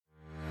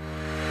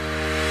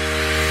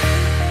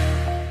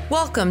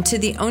Welcome to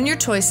the Own Your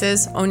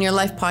Choices, Own Your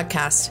Life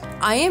podcast.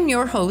 I am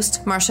your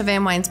host, Marsha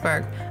Van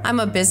Weinsberg. I'm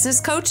a business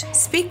coach,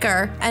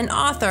 speaker, and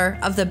author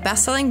of the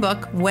best-selling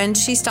book, When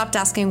She Stopped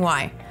Asking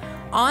Why.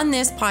 On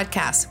this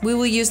podcast, we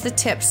will use the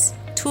tips,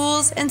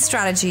 tools, and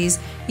strategies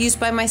used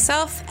by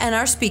myself and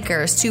our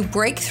speakers to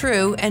break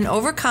through and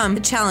overcome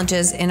the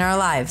challenges in our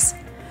lives.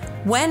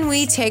 When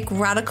we take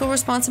radical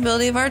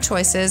responsibility of our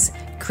choices,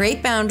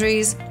 create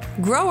boundaries,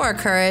 grow our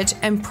courage,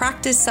 and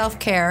practice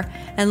self-care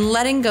and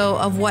letting go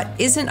of what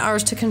isn't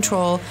ours to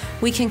control,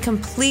 we can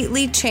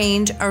completely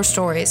change our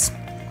stories.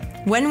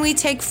 When we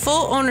take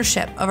full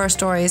ownership of our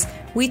stories,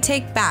 we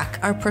take back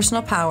our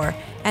personal power,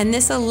 and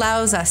this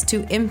allows us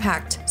to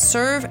impact,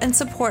 serve, and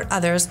support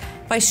others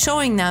by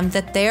showing them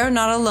that they are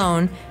not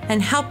alone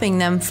and helping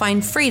them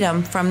find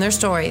freedom from their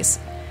stories.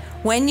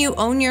 When you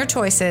own your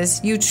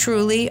choices, you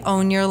truly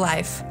own your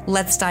life.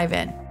 Let's dive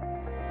in.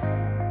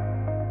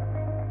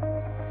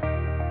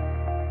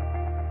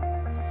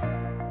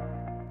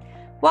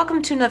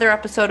 Welcome to another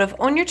episode of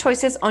Own Your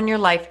Choices, Own Your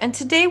Life. And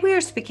today we are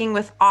speaking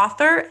with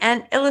author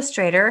and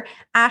illustrator,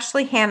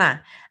 Ashley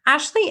Hanna.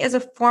 Ashley is a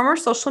former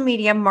social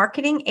media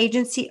marketing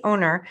agency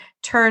owner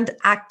turned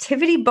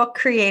activity book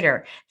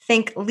creator.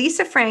 Think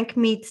Lisa Frank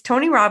meets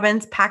Tony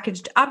Robbins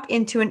packaged up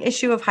into an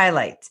issue of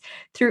highlights.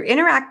 Through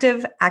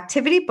interactive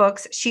activity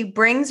books, she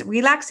brings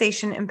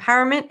relaxation,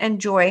 empowerment,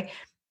 and joy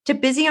to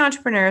busy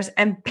entrepreneurs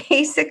and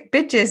basic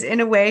bitches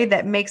in a way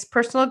that makes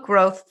personal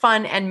growth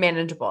fun and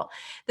manageable.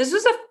 This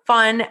was a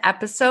fun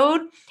episode,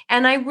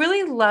 and I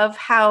really love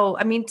how,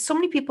 so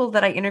many people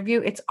that I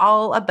interview, it's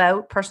all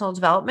about personal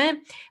development,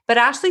 but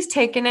Ashley's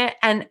taken it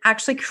and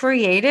actually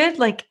created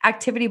like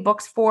activity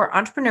books for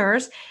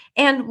entrepreneurs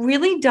and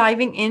really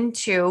diving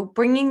into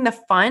bringing the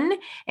fun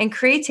and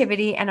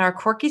creativity and our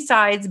quirky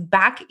sides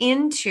back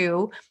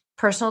into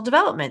personal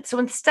development. So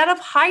instead of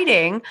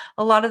hiding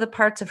a lot of the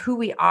parts of who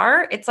we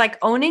are, it's like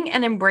owning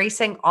and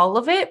embracing all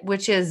of it,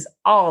 which is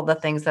all the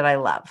things that I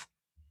love.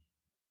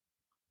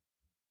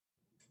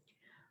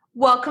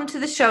 Welcome to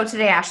the show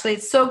today, Ashley.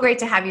 It's so great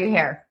to have you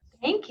here.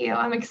 Thank you.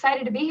 I'm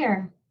excited to be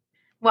here.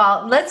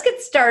 Well, let's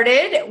get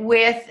started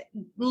with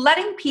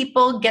letting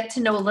people get to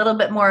know a little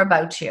bit more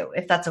about you,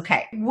 if that's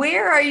okay.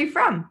 Where are you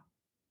from?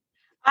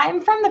 I'm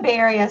from the Bay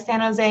Area, San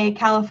Jose,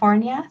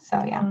 California.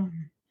 So yeah.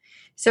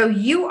 So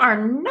you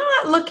are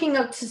not looking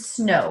up to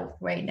snow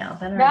right now,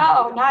 then?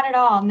 No, not at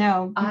all.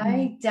 No.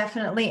 I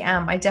definitely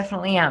am.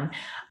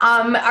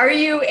 Are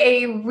you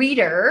a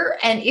reader?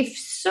 And if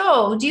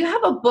so, do you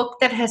have a book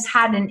that has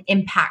had an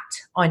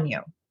impact on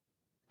you?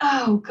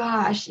 Oh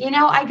gosh.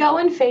 I go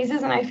in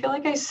phases and I feel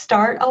like I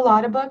start a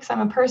lot of books.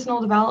 I'm a personal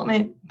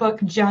development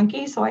book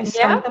junkie. So I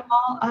start them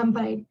all,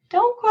 but I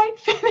don't quite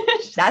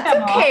finish. That's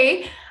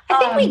okay. I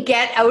think we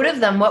get out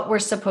of them what we're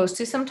supposed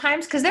to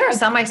sometimes, because there are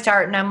some I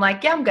start and I'm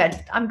like, yeah, I'm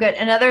good.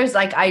 And others,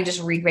 like, I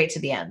just read right to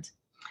the end.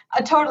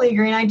 I totally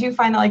agree. And I do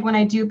find that like when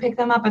I do pick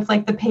them up, it's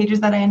like the pages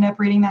that I end up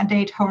reading that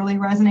day totally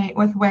resonate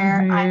with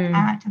where I'm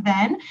at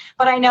then.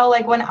 But I know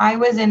like when I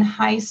was in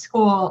high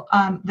school,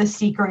 The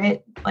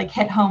Secret like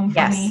hit home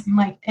for me and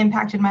like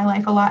impacted my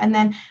life a lot. And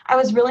then I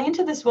was really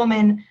into this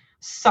woman,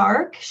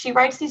 Sark. She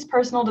writes these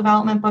personal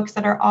development books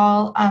that are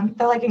all,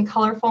 they're like in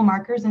colorful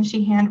markers and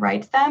she hand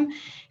writes them.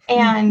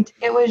 And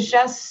it was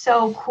just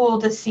so cool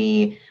to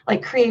see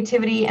like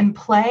creativity and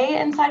play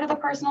inside of the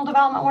personal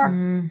development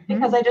work,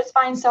 because I just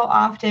find so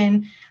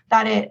often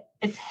that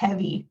it's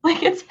heavy,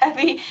 like it's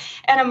heavy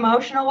and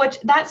emotional, which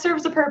that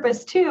serves a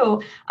purpose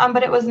too.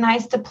 But it was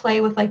nice to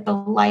play with like the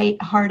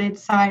light-hearted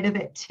side of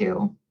it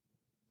too.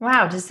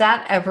 Wow. Does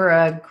that ever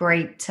a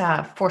great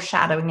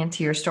foreshadowing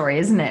into your story,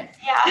 isn't it?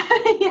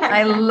 Yeah.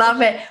 I love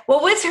it.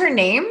 What was her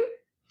name?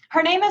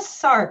 Her name is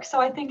Sark.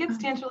 So I think it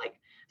stands for like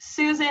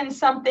Susan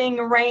something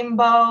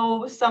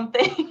rainbow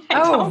something.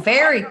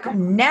 Very cool.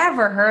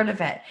 Never heard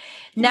of it.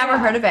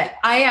 Heard of it.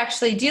 I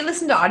actually, do you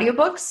listen to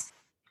audiobooks?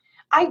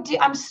 I do.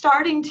 I'm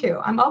starting to.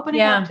 I'm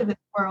opening up to this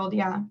world.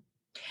 Yeah.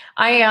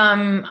 I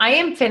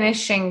am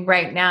finishing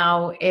right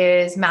now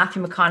is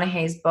Matthew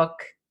McConaughey's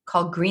book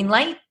called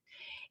Greenlight.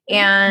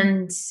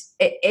 And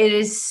it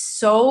is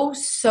so,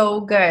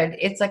 so good.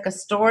 It's like a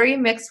story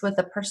mixed with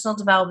a personal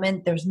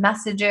development. There's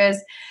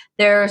messages.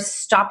 There's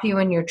stop you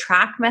in your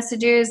track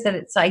messages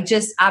that I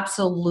just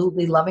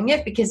absolutely loving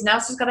it, because now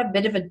it's got a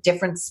bit of a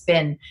different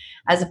spin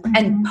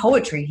and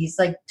poetry. He's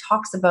like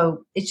talks about,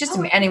 it's just,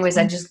 anyways,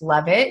 I just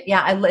love it.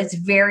 Yeah. It's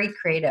very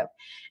creative.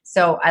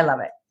 So I love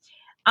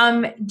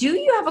it. Do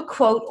you have a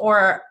quote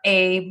or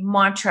a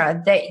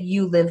mantra that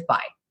you live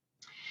by?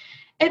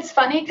 It's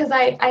funny because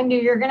I knew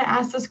you were going to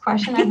ask this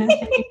question. I've been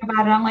thinking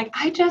about it. I'm like,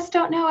 I just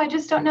don't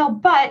know.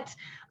 But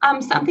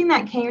something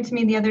that came to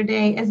me the other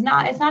day it's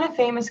not a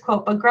famous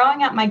quote, but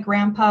growing up, my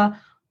grandpa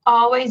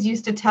always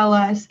used to tell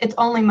us, it's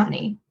only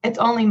money. It's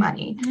only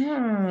money.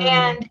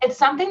 And it's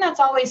something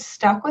that's always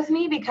stuck with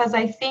me, because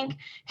I think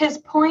his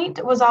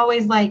point was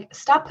always like,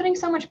 stop putting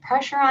so much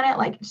pressure on it.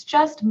 Like, it's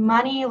just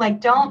money. Like,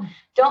 don't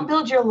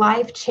build your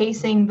life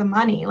chasing the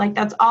money. Like,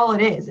 that's all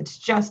it is. It's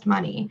just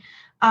money.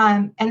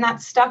 And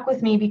that stuck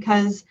with me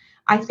because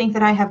I think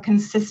that I have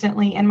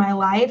consistently in my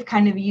life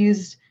kind of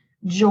used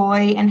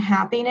joy and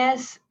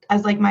happiness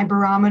as like my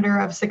barometer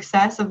of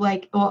success of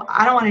like, well,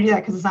 I don't want to do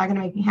that because it's not going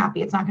to make me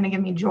happy. It's not going to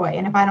give me joy.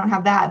 And if I don't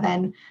have that,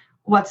 then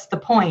what's the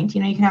point?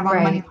 You can have all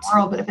the money in the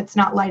world, but if it's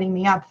not lighting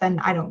me up, then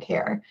I don't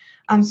care.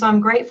 So I'm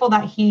grateful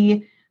that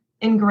he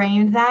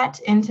ingrained that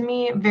into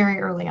me very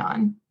early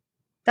on.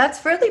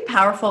 That's really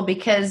powerful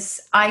because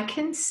I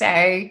can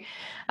say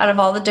out of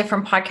all the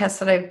different podcasts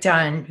that I've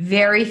done,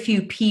 very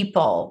few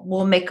people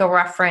will make a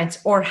reference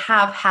or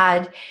have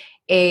had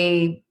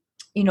an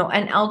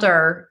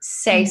elder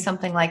say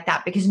something like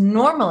that, because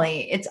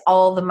normally it's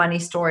all the money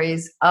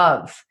stories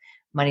of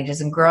money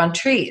doesn't grow on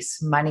trees.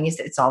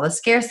 It's all the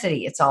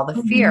scarcity. It's all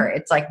the fear.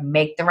 It's like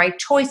make the right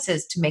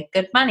choices to make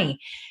good money.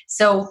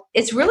 So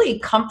it's really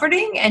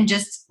comforting and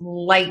just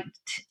light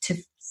to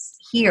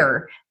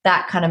hear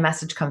that kind of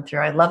message come through.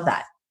 I love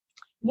that.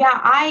 Yeah,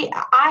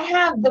 I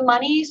have the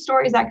money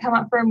stories that come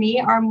up for me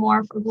are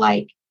more for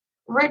like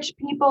rich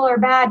people or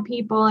bad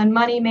people and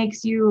money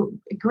makes you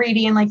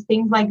greedy and like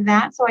things like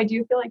that. So I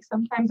do feel like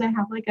sometimes I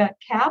have like a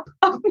cap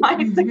of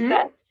my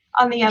success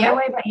on the other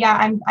way. But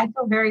yeah, I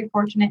feel very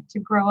fortunate to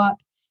grow up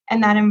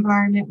in that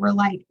environment where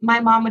like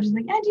my mom would just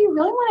like, yeah, do you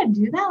really want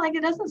to do that? Like,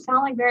 it doesn't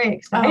sound like very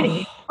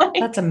exciting.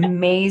 That's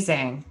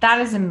amazing. That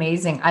is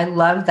amazing. I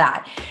love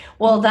that.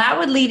 Well, that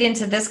would lead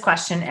into this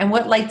question. And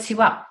what lights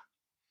you up?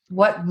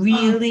 What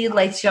really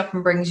lights you up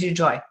and brings you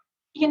joy?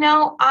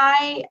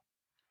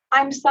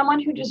 I'm someone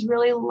who just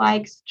really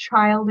likes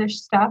childish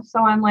stuff. So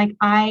I'm like,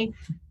 I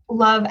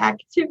love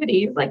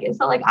activities. Like,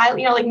 so like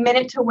like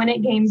minute to win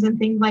it games and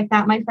things like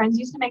that. My friends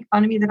used to make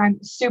fun of me that I'm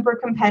super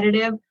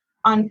competitive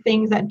on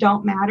things that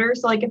don't matter.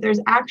 So like if there's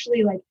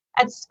actually like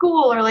at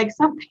school or like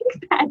something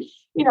that,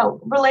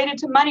 related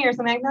to money or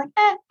something, I'd be like,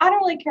 I don't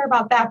really care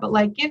about that. But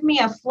like, give me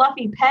a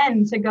fluffy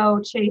pen to go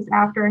chase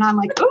after. And I'm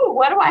like, ooh,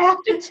 what do I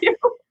have to do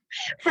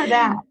for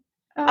that?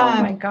 Oh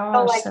my gosh.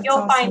 So like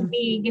you'll find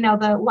me,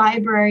 the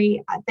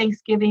library at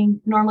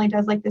Thanksgiving normally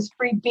does like this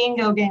free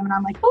bingo game and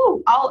I'm like,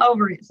 ooh, all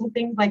over it. So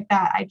things like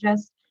that.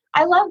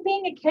 I love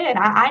being a kid.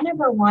 I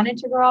never wanted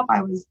to grow up.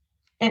 I was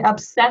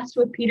obsessed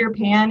with Peter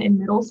Pan in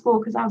middle school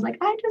because I was like,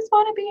 I just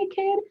want to be a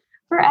kid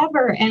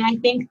forever. And I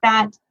think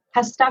that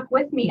has stuck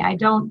with me. I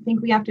don't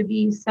think we have to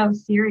be so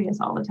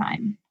serious all the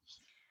time.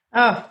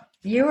 Oh,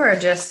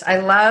 I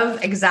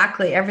love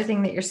exactly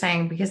everything that you're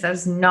saying, because that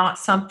is not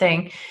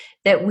something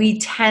that we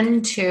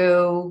tend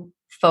to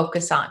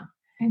focus on.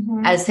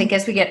 As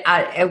we get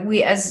out,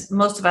 as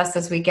most of us,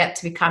 as we get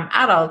to become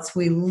adults,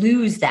 we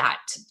lose that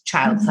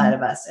child side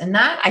of us. And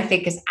that, I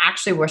think, is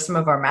actually where some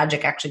of our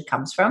magic actually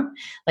comes from.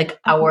 Like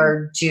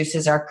our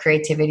juices, our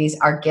creativities,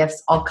 our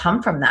gifts all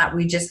come from that.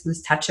 We just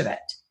lose touch of it.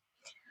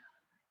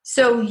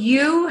 So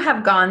you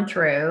have gone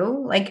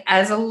through, like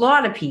as a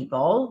lot of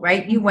people,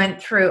 right? You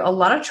went through a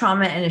lot of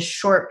trauma in a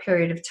short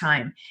period of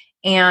time.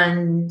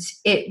 And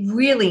it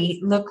really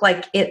looked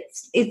like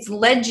it's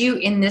led you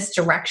in this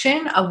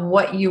direction of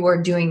what you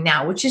are doing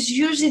now, which is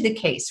usually the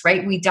case,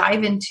 right? We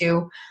dive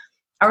into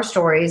our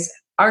stories,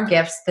 our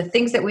gifts, the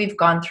things that we've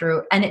gone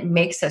through, and it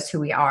makes us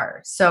who we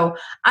are. So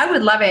I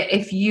would love it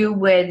if you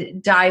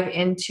would dive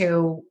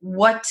into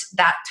what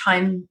that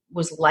time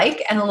was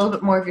like and a little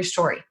bit more of your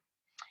story.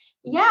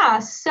 Yeah.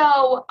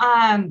 So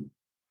I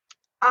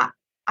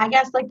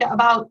guess like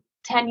about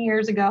 10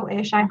 years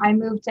ago-ish, I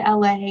moved to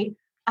LA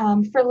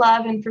for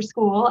love and for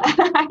school.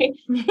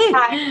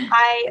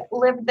 I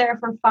lived there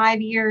for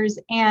 5 years.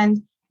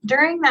 And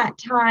during that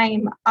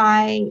time,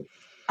 I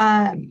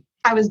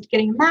was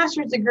getting a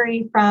master's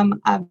degree from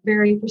a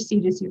very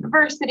prestigious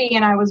university,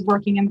 and I was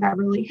working in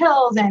Beverly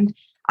Hills, and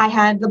I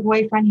had the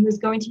boyfriend who was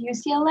going to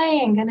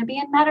UCLA and going to be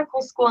in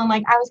medical school. And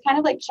like, I was kind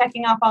of like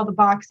checking off all the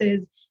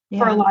boxes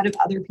for a lot of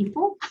other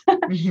people.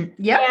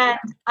 Yeah.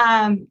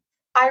 And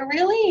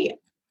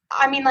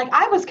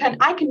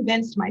I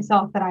convinced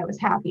myself that I was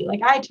happy. Like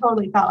I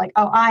totally felt like,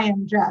 oh, I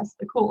am just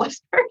the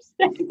coolest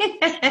person.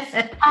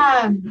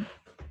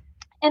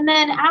 And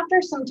then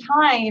after some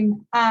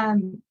time,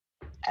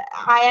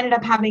 I ended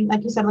up having,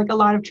 like you said, like a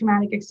lot of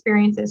traumatic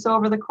experiences. So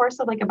over the course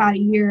of like about a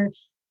year,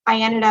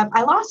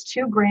 I lost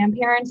 2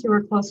 grandparents who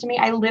were close to me.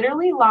 I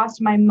literally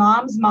lost my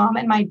mom's mom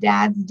and my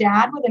dad's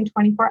dad within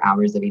 24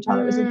 hours of each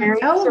other. It was a very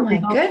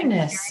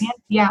goodness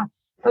experience. Yeah,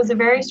 it was a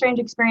very strange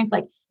experience.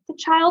 Like the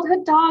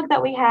childhood dog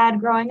that we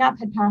had growing up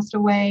had passed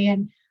away,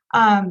 and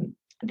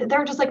there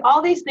were just like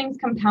all these things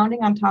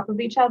compounding on top of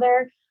each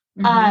other.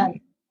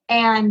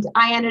 And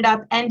I ended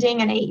up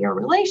ending an 8-year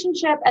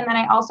relationship, and then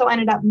I also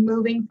ended up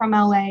moving from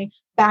LA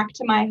back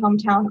to my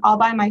hometown all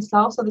by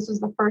myself. So this was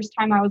the first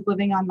time I was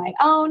living on my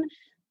own.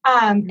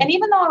 And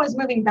even though I was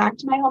moving back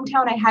to my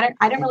hometown,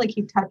 I didn't really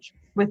keep touch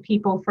with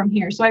people from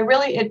here. So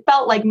it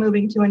felt like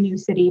moving to a new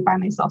city by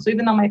myself. So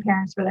even though my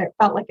parents were there, it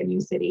felt like a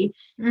new city.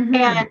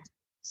 And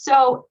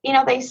so, I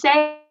think they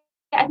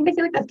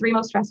say like the 3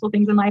 most stressful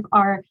things in life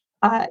are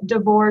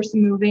divorce,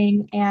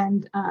 moving,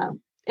 and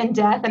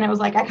death. And it was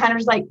like, I kind of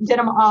just like did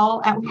them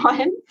all at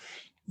once.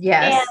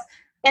 Yes.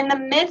 And in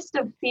the midst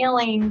of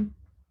feeling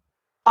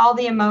all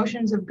the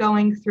emotions of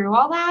going through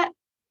all that,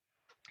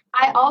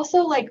 I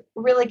also like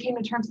really came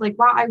to terms like,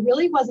 wow, I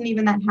really wasn't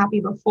even that happy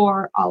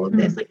before all of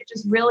this. Like it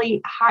just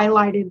really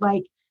highlighted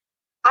like,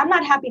 I'm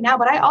not happy now,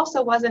 but I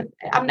also wasn't,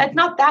 it's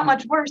not that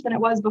much worse than it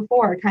was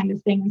before kind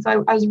of thing. And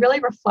so I was really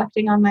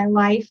reflecting on my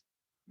life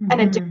in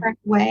a different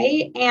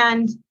way.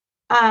 And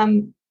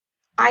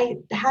I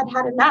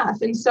had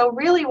enough. And so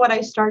really what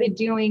I started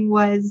doing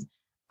was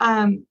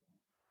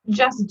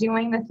just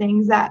doing the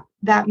things that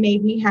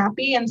made me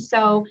happy. And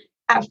so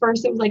at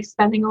first it was like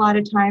spending a lot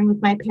of time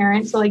with my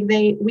parents. So like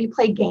we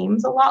play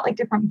games a lot, like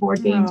different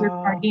board games or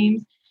card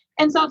games.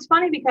 And so it's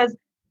funny because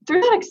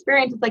through that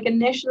experience, it's like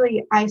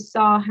initially I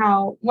saw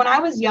how when I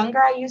was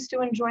younger, I used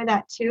to enjoy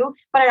that too,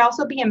 but I'd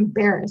also be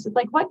embarrassed. It's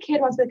like, what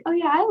kid wants to like, oh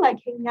yeah, I like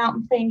hanging out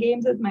and playing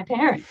games with my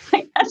parents.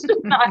 Like that's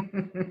just not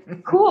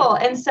cool.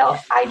 And so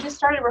I just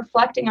started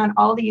reflecting on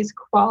all these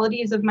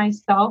qualities of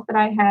myself that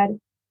I had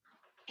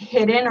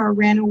hidden or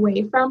ran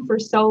away from for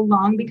so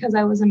long because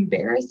I was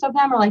embarrassed of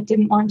them or like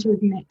didn't want to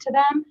admit to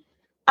them.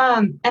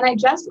 And I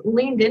just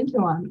leaned into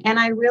them, and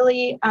I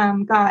really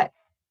got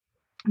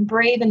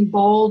brave and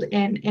bold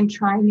and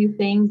trying new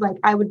things. Like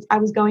I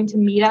was going to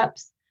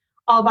meetups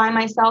all by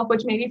myself,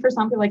 which maybe for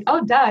some people like,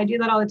 oh duh, I do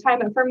that all the time.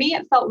 But for me,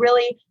 it felt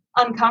really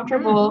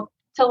uncomfortable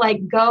to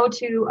like go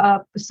to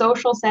a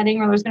social setting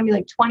where there's going to be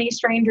like 20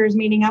 strangers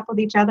meeting up with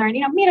each other. And,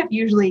 meetup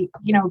usually,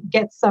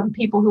 gets some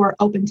people who are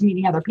open to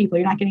meeting other people.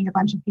 You're not getting a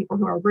bunch of people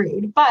who are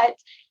rude, but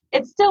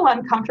it's still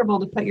uncomfortable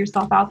to put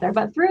yourself out there.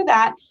 But through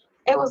that,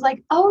 it was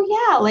like, oh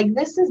yeah, like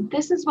this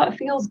is what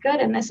feels good.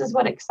 And this is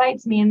what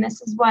excites me. And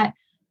this is what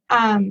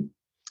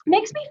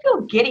makes me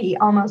feel giddy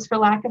almost, for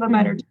lack of a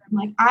better term.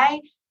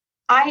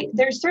 Like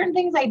there's certain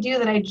things I do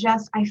that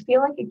I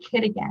feel like a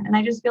kid again. And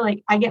I just feel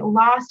like I get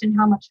lost in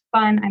how much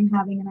fun I'm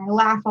having, and I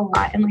laugh a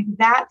lot. And like,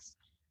 that's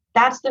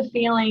the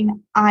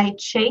feeling I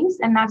chase.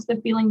 And that's the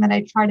feeling that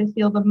I try to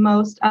feel the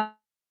most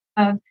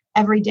of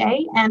every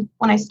day. And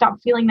when I stop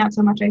feeling that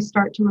so much, I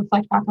start to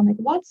reflect back on like,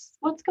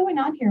 what's going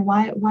on here?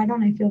 Why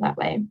don't I feel that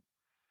way?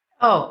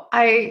 Oh,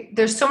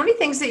 there's so many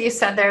things that you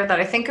said there that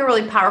I think are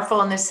really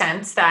powerful in the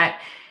sense that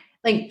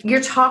like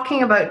you're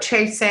talking about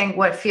chasing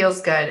what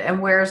feels good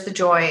and where's the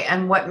joy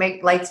and what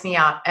lights me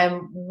up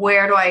and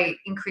where do I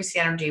increase the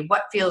energy,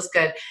 what feels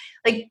good.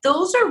 Like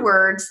those are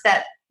words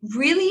that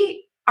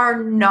really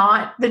are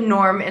not the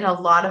norm in a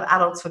lot of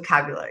adults'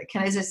 vocabulary.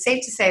 Is it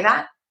safe to say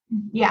that?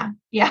 Yeah.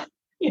 Yes.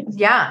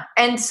 Yeah.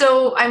 And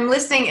so I'm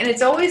listening, and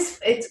it's always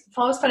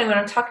funny when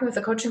I'm talking with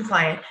a coaching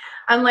client.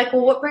 I'm like,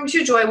 well, what brings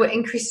you joy? What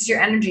increases your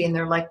energy? And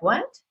they're like,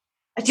 what?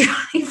 I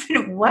don't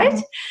even what?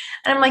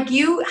 And I'm like,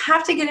 you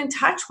have to get in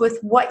touch with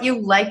what you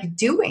like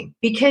doing,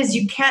 because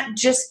you can't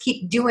just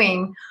keep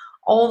doing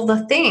all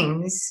the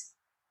things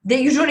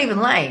that you don't even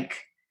like.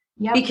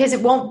 Yep. Because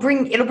it'll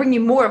bring you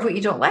more of what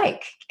you don't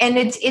like. And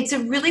it's a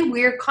really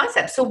weird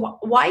concept. So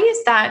why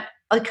is that?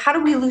 Like, how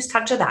do we lose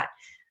touch of that?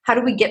 How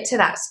do we get to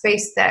that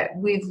space that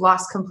we've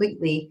lost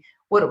completely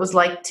what it was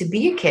like to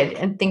be a kid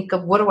and think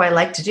of what do I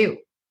like to do?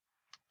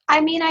 I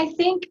mean, I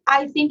think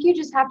you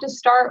just have to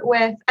start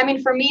with,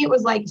 for me, it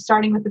was like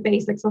starting with the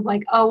basics of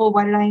like, oh, well,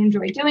 what did I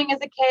enjoy doing as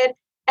a kid?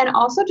 And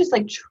also just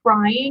like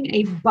trying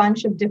a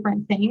bunch of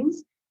different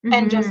things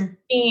and just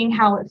seeing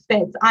how it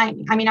fits.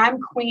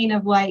 I'm queen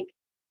of like,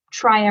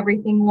 try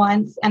everything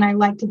once. And I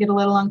like to get a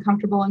little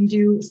uncomfortable and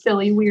do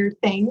silly, weird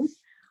things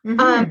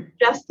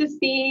just to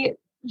see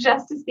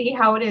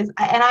how it is.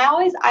 And I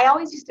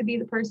always used to be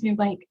the person who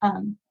like,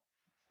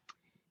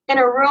 in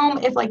a room,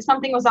 if like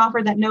something was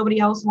offered that nobody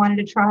else wanted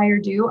to try or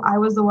do, I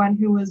was the one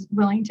who was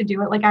willing to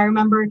do it. Like I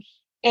remember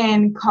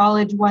in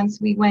college, once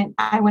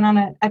I went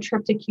on a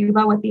trip to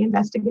Cuba with the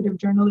investigative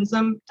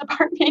journalism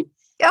department.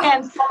 Yeah.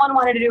 And someone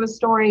wanted to do a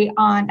story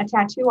on a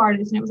tattoo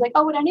artist. And it was like,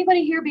 oh, would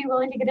anybody here be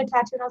willing to get a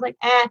tattoo? And I was like,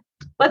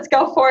 let's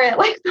go for it.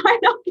 Like, why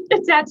not get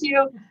a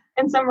tattoo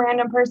in some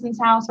random person's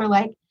house? Or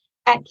like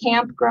at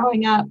camp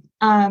growing up,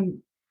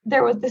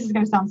 this is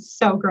going to sound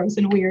so gross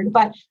and weird,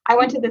 but I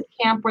went to this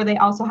camp where they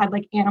also had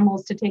like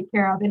animals to take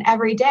care of. And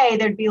every day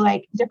there'd be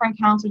like different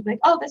counselors like,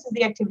 oh, this is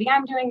the activity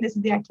I'm doing. This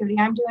is the activity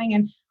I'm doing.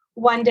 And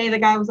one day the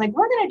guy was like,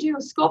 we're going to do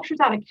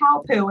sculptures out of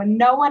cow poo. And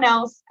no one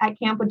else at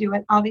camp would do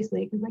it,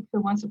 obviously, because like who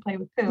wants to play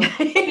with poo?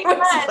 He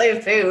wants to play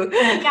with poo.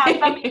 Yeah,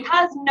 but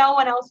because no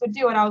one else would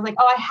do it, I was like,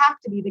 oh, I have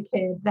to be the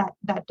kid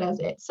that does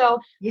it. So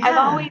yeah.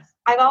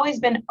 I've always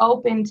been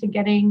open to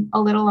getting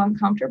a little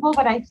uncomfortable,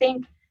 but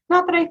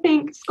not that I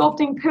think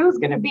sculpting poo is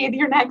going to be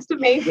your next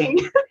amazing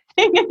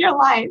thing in your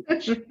life,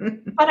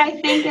 but I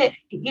think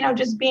that,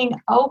 just being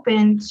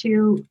open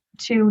to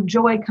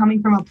joy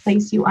coming from a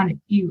place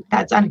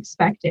that's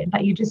unexpected,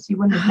 that you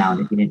wouldn't have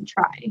known if you didn't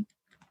try.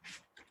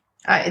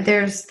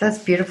 That's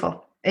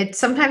beautiful.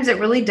 Sometimes it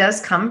really does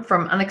come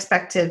from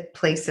unexpected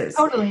places.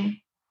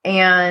 Totally.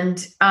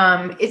 And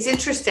it's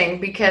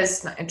interesting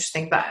because, not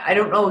interesting, but I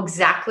don't know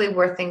exactly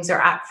where things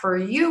are at for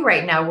you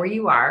right now, where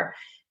you are.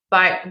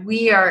 But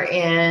we are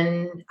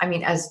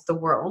as the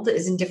world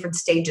is in different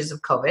stages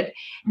of COVID.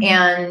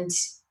 And,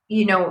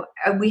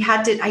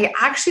 I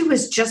actually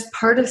was just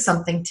part of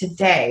something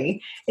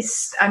today.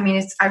 It's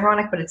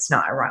ironic, but it's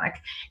not ironic.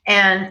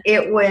 And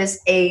it was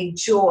a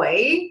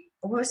joy.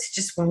 It was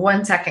just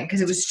 1 second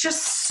because it was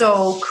just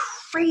so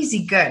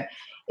crazy good.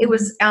 It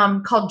was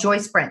called Joy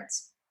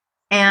Sprints.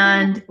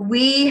 And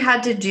we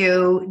had to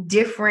do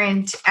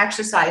different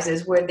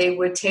exercises where they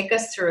would take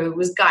us through, it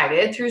was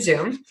guided through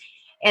Zoom.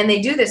 And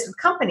they do this with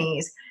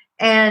companies.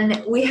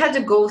 And we had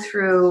to go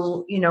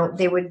through,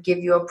 they would give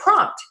you a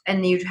prompt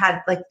and you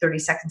had like 30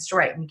 seconds to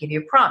write, and give you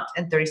a prompt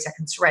and 30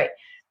 seconds to write.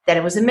 Then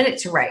it was a minute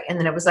to write. And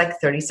then it was like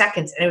 30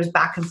 seconds and it was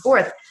back and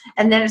forth.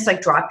 And then it's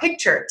like, draw a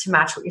picture to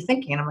match what you're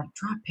thinking. And I'm like,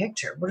 draw a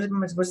picture. What's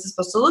this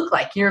supposed to look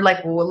like? And you're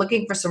like, well, we're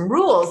looking for some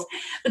rules,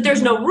 but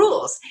there's no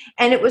rules.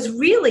 And it was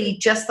really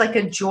just like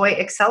a joy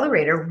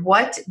accelerator.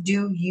 What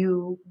do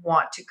you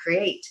want to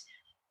create?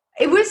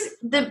 It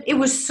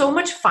was so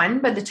much fun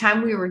by the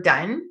time we were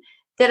done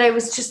that I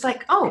was just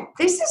like, oh,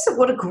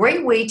 what a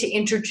great way to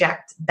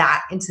interject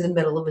that into the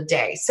middle of a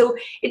day. So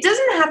it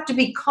doesn't have to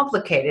be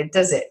complicated,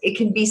 does it? It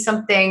can be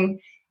something,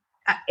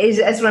 is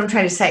what I'm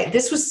trying to say.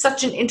 This was a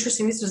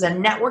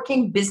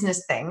networking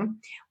business thing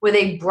where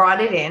they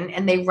brought it in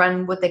and they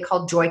run what they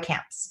call joy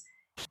camps.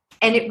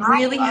 And it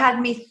really had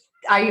me,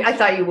 I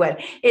thought you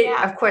would.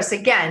 Of course,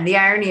 again, the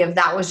irony of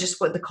that was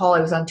just what the call I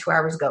was on 2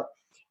 hours ago.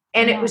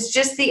 And it was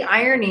just the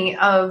irony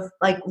of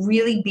like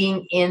really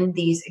being in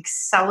these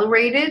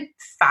accelerated,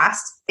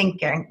 fast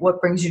thinking, what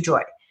brings you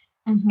joy?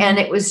 Mm-hmm. And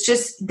it was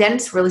just, then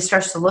it really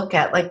starts to look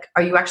at like,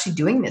 are you actually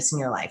doing this in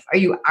your life? Are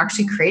you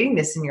actually creating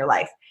this in your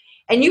life?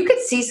 And you could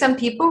see some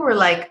people were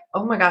like,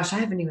 oh my gosh, I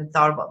haven't even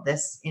thought about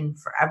this in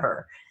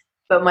forever.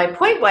 But my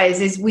point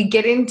is we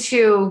get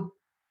into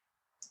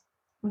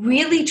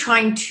really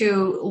trying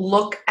to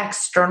look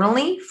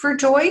externally for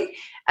joy,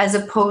 as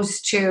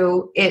opposed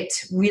to it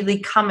really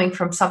coming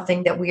from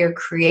something that we are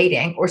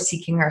creating or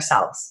seeking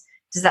ourselves.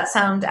 Does that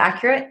sound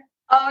accurate?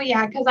 Oh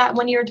yeah, because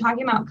when you were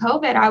talking about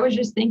COVID, I was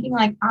just thinking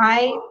like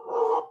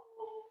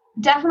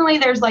definitely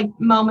there's like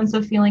moments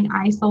of feeling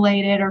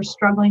isolated or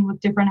struggling with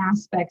different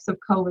aspects of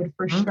COVID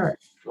for sure.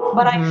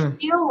 But I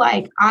feel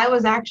like I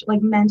was actually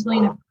like mentally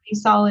in a pretty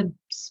solid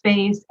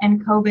space,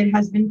 and COVID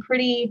has been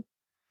pretty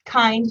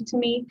kind to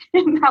me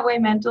in that way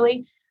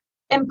mentally.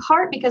 In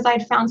part because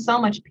I'd found so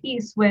much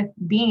peace with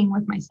being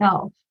with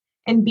myself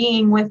and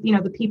being with,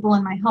 the people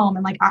in my home.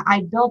 And like,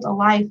 I built a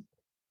life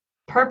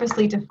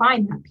purposely to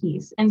find that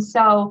peace. And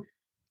so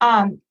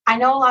I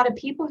know a lot of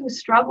people who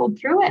struggled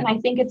through it. And I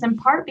think it's in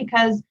part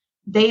because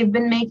they've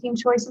been making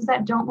choices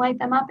that don't light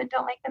them up and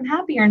don't make them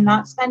happy, or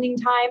not spending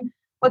time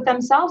with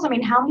themselves. I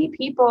mean, how many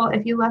people,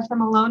 if you left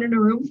them alone in a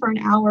room for an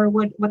hour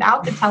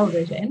without the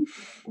television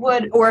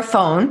or a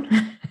phone.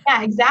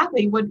 Yeah,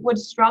 exactly. Would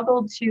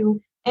struggle to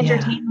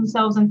entertain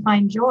themselves and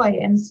find joy.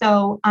 And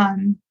so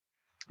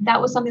that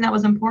was something that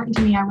was important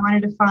to me. I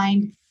wanted to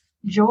find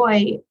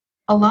joy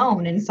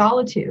alone in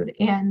solitude.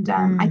 And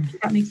I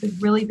think that makes a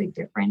really big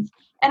difference.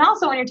 And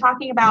also when you're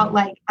talking about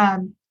like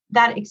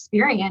that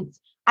experience,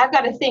 I've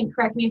got to think,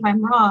 correct me if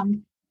I'm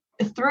wrong,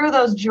 through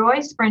those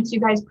joy sprints, you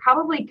guys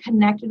probably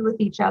connected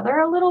with each other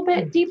a little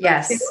bit deeper.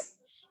 Yes. Too.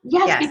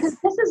 Yes, because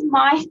this is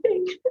my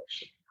thing.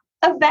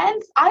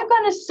 Events, I've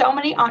gone to so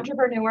many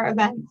entrepreneur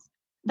events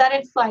that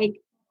it's like,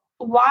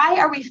 why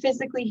are we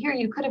physically here?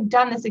 You could have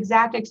done this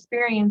exact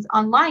experience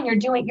online.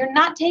 You're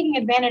not taking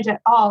advantage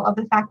at all of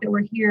the fact that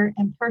we're here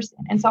in person.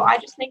 And so I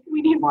just think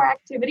we need more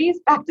activities,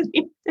 back to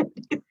the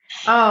activities.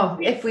 Oh,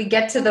 if we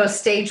get to those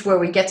stage where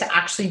we get to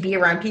actually be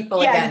around people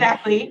again. Yeah,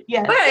 exactly.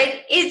 Yes.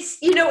 But it's,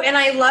 and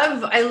I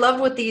love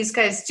what these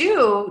guys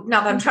do.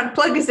 Not that I'm trying to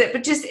plug this,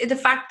 but just the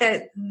fact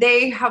that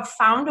they have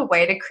found a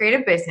way to create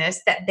a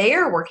business that they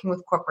are working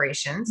with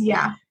corporations.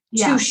 Yeah.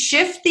 To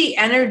shift the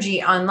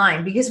energy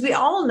online, because we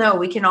all know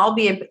we can all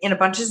be in a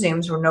bunch of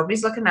Zooms where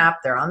nobody's looking up,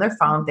 they're on their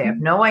phone, they have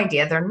no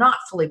idea, they're not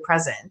fully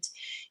present.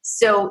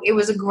 So it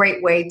was a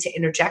great way to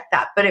interject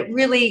that. But it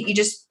really, you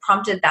just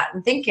prompted that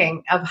in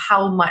thinking of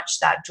how much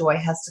that joy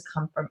has to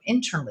come from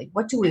internally.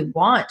 What do we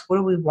want? What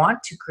do we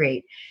want to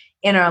create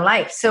in our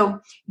life? So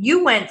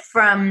you went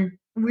from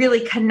really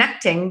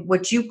connecting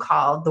what you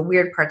call the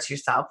weird parts of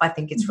yourself. I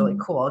think it's really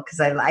cool because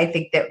I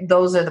think that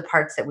those are the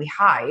parts that we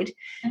hide,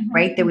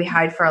 right? That we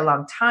hide for a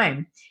long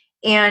time.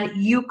 And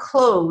you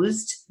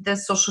closed the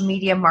social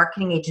media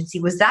marketing agency.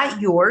 Was that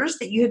yours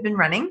that you had been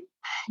running?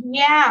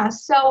 Yeah.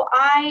 So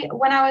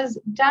when I was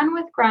done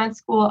with grad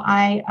school,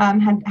 I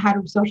had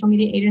a social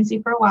media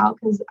agency for a while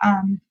because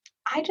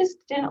I just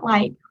didn't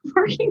like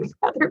working with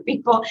other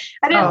people.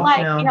 I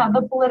didn't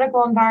the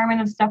political environment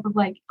of stuff of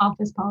like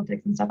office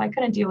politics and stuff. I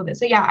couldn't deal with it.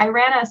 So yeah, I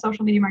ran a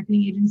social media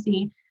marketing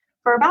agency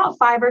for about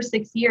 5 or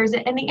 6 years.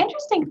 And the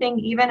interesting thing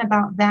even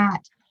about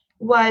that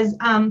was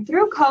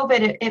through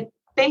COVID, it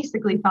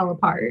basically fell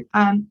apart.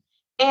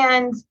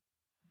 And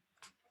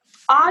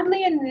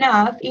oddly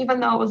enough, even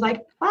though it was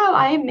like, wow,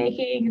 I am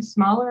making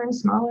smaller and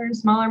smaller and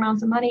smaller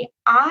amounts of money,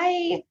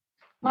 my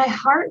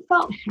heart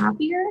felt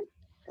happier.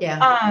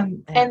 Yeah.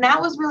 And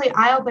that was really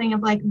eye-opening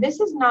of like,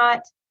 this is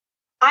not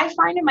I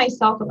find in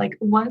myself that like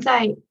once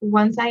I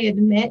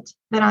admit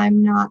that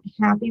I'm not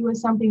happy with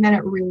something, then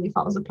it really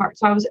falls apart.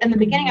 So I was in the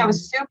beginning, I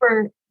was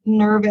super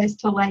nervous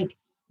to like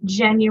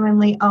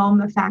genuinely own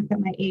the fact that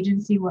my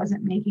agency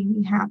wasn't making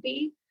me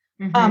happy.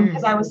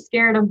 Because I was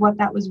scared of what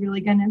that was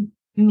really going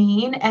to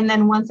mean. And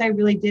then once I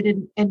really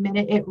did admit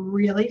it, it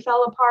really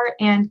fell apart.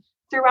 And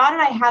throughout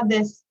it, I had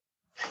this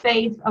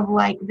faith of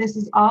like, this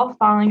is all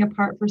falling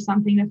apart for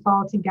something to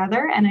fall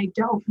together. And I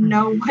don't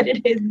know what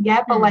it is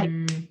yet, but like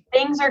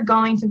things are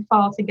going to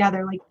fall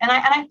together. Like, and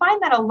I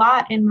find that a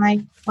lot in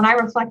when I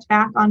reflect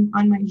back on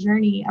my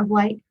journey of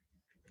like,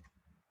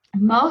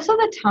 most of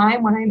the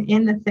time when I'm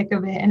in the thick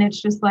of it and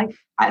it's just like,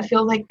 I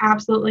feel like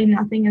absolutely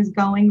nothing is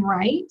going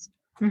right.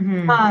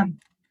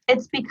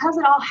 It's because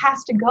it all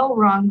has to go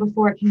wrong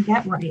before it can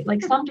get right.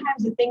 Like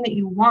sometimes the thing that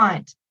you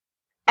want,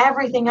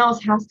 everything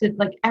else has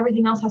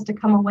to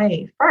come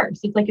away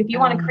first. It's like if you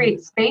want to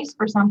create space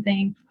for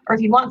something, or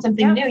if you want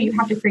something new, you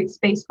have to create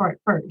space for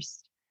it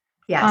first.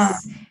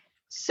 Yes.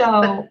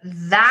 So but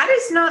that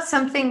is not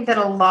something that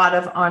a lot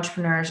of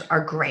entrepreneurs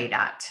are great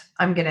at,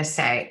 I'm going to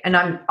say. And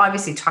I'm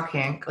obviously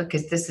talking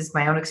because this is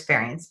my own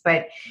experience,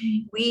 but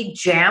we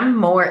jam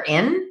more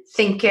in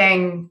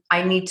thinking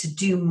I need to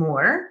do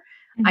more.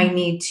 I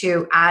need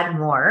to add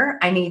more.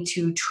 I need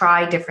to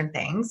try different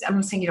things. I'm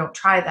not saying you don't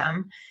try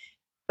them,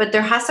 but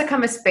there has to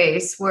come a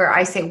space where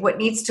I say what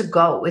needs to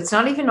go. It's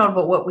not even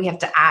about what we have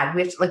to add.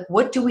 We have to like,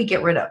 what do we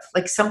get rid of?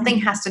 Like something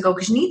has to go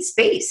because you need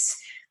space.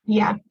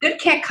 Yeah. Good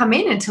can't come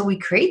in until we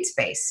create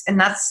space. And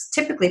that's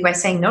typically by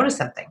saying no to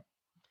something.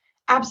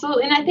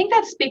 Absolutely. And I think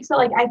that speaks to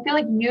like, I feel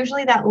like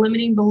usually that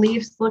limiting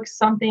beliefs looks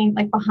something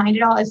like behind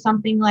it all is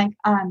something like,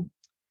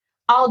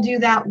 I'll do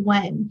that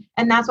when.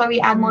 And that's why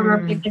we add more to our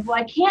plate. Like, well,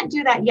 I can't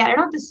do that yet. I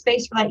don't have the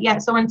space for that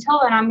yet. So until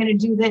then, I'm going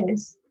to do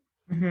this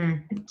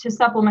to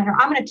supplement, or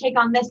I'm going to take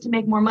on this to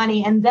make more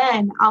money. And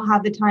then I'll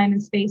have the time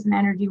and space and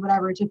energy,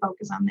 whatever, to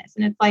focus on this.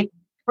 And it's like,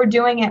 we're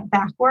doing it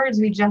backwards.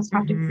 We just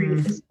have to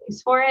create the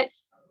space for it.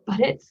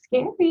 But it's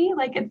scary.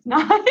 Like it's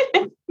not.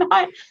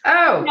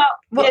 Oh, you know,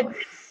 well, it's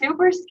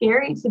super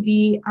scary to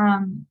be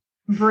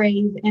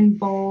brave and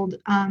bold.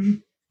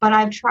 But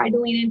I've tried to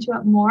lean into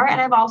it more.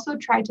 And I've also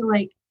tried to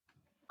like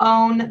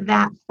own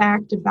that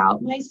fact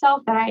about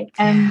myself that I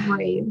am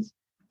brave.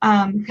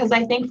 Because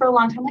I think for a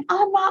long time, like,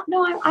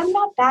 I'm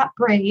not that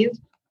brave.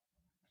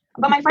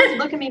 But my friends would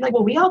look at me like,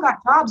 well, we all got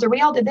jobs or we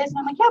all did this. And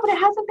I'm like, yeah, but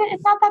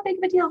it's not that big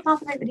of a deal. It's not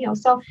that big of a deal.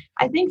 So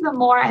I think the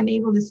more I'm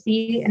able to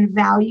see and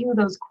value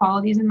those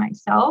qualities in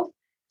myself,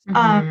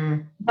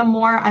 the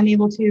more I'm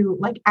able to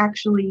like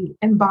actually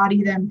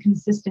embody them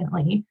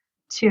consistently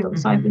too.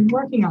 So I've been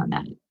working on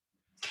that.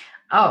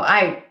 Oh,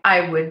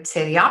 I would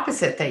say the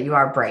opposite, that you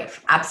are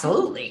brave.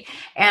 Absolutely.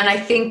 And I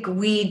think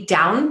we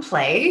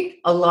downplay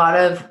a lot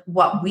of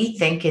what we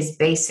think is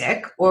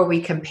basic, or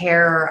we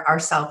compare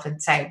ourselves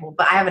and say, well,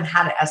 but I haven't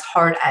had it as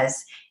hard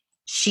as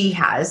she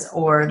has,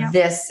 or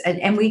this.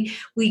 And we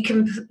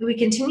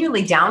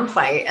continually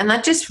downplay, and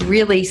that just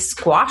really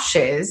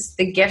squashes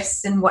the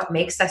gifts and what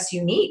makes us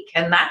unique.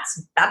 And that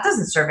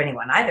doesn't serve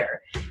anyone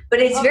either. But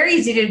it's very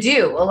easy to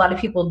do. A lot of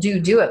people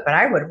do it, but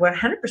I would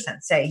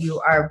 100% say you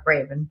are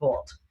brave and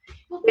bold.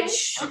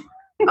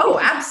 Oh,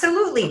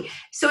 absolutely.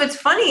 So it's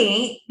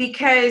funny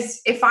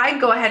because if I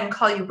go ahead and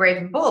call you brave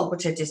and bold,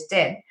 which I just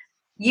did,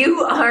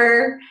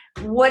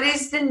 what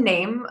is the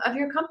name of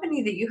your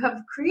company that you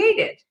have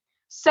created?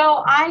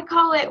 So I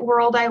call it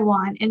World I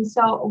Want. And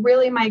so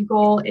really my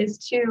goal is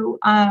to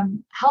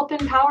help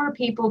empower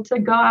people to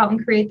go out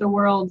and create the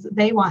worlds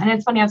they want. And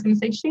it's funny, I was going to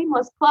say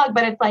shameless plug,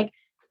 but it's like,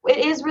 it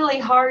is really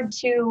hard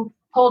to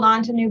hold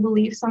on to new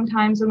beliefs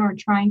sometimes when we're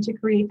trying to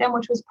create them,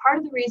 which was part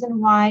of the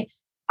reason why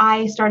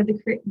I started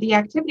the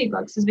activity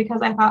books, is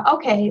because I thought,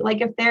 okay,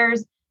 like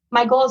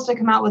my goal is to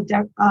come out with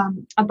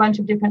a bunch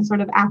of different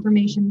sort of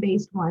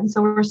affirmation-based ones.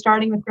 So we're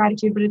starting with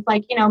gratitude, but it's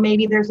like,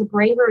 maybe there's a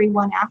bravery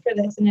one after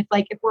this. And it's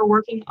like, if we're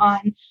working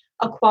on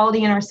a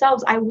quality in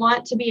ourselves, I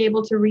want to be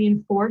able to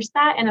reinforce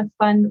that in a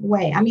fun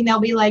way. I mean, they'll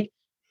be like,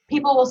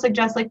 people will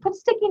suggest like, put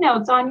sticky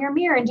notes on your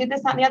mirror and do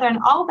this, that, and the other. And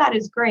all of that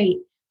is great.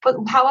 But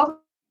however,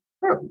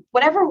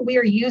 whatever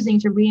we're using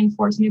to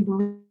reinforce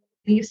new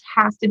beliefs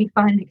has to be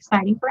fun and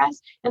exciting for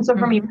us. And so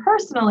for me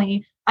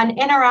personally, an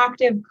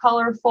interactive,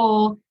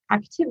 colorful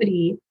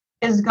activity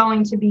is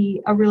going to be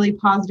a really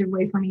positive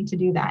way for me to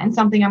do that, and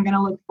something I'm going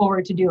to look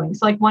forward to doing.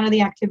 So like one of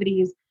the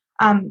activities,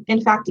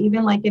 in fact,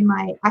 even like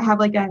I have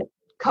like a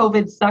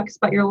COVID sucks,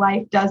 but your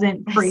life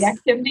doesn't free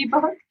activity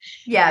book.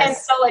 Yes. And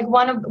so like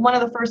one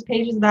of the first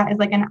pages of that is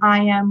like an I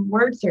am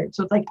word search.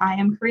 So it's like, I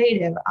am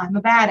creative, I'm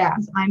a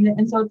badass,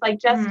 and so it's like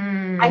just,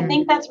 I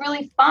think that's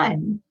really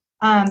fun.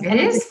 And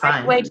it's a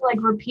fun way to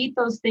like repeat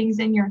those things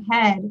in your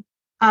head.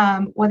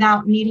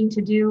 Without needing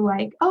to do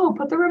like,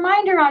 put the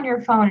reminder on your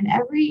phone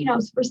and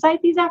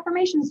recite these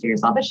affirmations to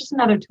yourself. It's just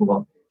another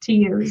tool to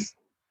use.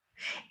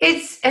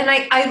 And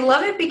I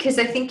love it because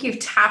I think you've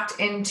tapped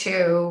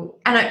into,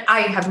 and I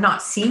have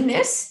not seen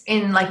this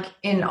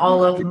in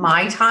all of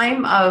my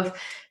time of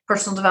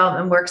personal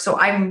development work. So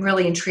I'm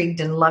really intrigued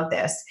and love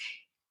this.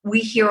 we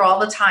hear all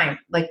the time,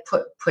 like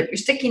put your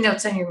sticky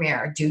notes on your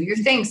mirror, do your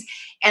things.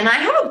 And I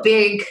have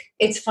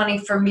it's funny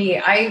for me.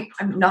 I'm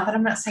not that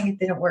I'm not saying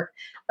they don't work,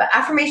 but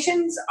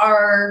affirmations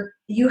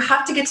you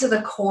have to get to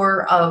the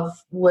core of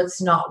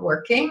what's not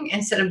working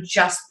instead of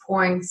just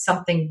pouring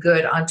something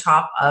good on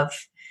top of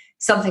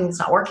something that's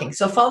not working.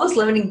 So if all those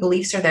limiting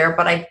beliefs are there,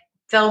 but I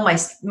fill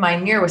my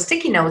mirror with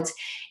sticky notes,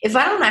 if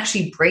I don't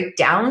actually break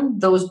down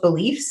those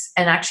beliefs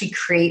and actually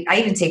create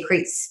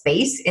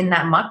space in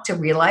that muck to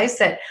realize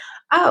that,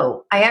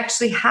 oh, I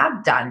actually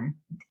have done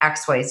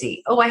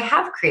XYZ. Oh, I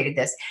have created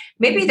this.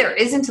 Maybe there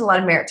isn't a lot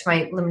of merit to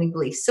my limiting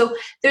beliefs. So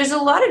there's a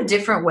lot of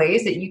different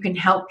ways that you can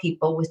help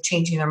people with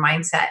changing their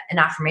mindset and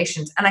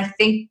affirmations. And I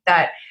think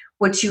that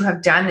what you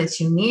have done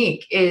that's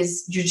unique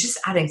is you're just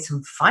adding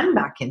some fun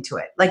back into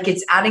it. Like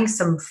it's adding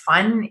some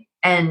fun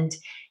and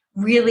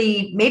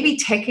really maybe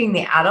taking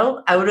the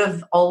adult out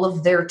of all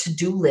of their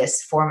to-do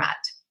list format.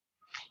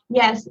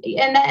 Yes.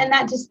 And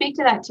that to speak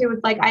to that too,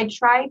 it's like I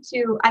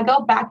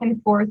go back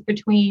and forth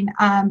between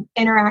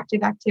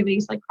interactive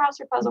activities like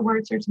crossword puzzle,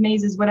 word search,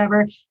 mazes,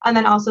 whatever, and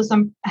then also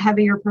some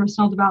heavier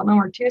personal development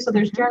work too. So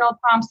there's journal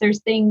prompts,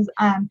 there's things,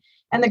 and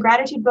the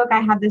gratitude book,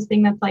 I have this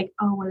thing that's like,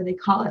 oh, what do they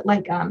call it?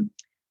 Like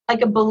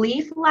a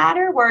belief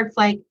ladder where it's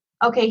like,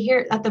 okay,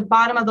 here at the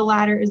bottom of the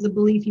ladder is a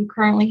belief you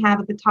currently have.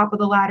 At the top of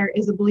the ladder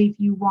is a belief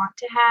you want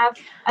to have.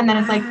 And then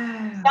it's like,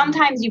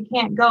 sometimes you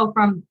can't go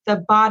from the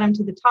bottom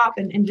to the top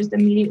and just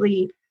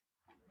immediately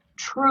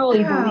truly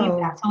believe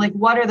that. So like,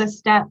 what are the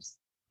steps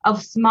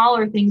of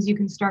smaller things you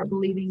can start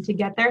believing to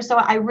get there? So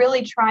I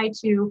really try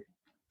to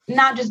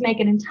not just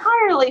make it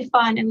entirely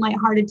fun and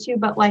lighthearted too,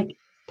 but like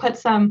put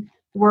some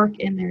work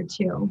in there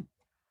too.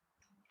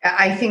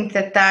 I think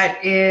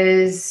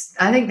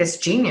I think that's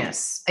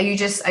genius.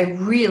 I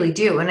really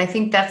do. And I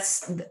think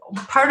that's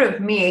part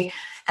of me.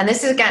 And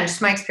this is, again, just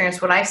my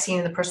experience. What I've seen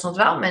in the personal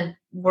development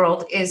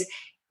world is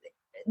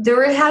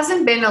there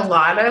hasn't been a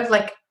lot of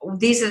like,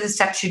 these are the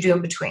steps you do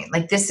in between.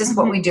 Like, this is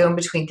what we do in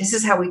between. This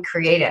is how we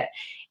create it.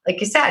 Like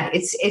I said,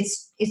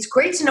 it's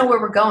great to know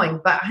where we're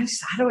going, but how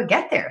do I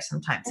get there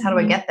sometimes? How do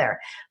I get there?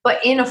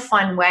 But in a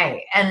fun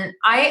way. And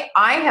I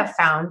have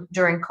found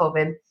during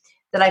COVID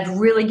that I've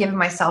really given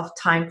myself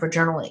time for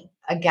journaling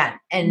again.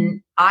 And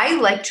I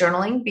like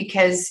journaling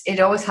because it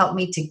always helped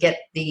me to get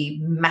the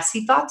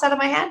messy thoughts out of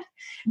my head,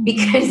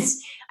 because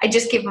I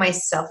just give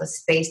myself a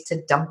space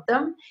to dump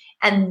them.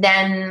 And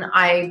then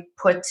I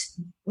put,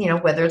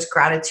 whether it's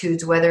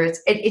gratitudes, whether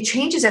it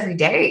changes every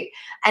day.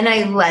 And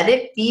I let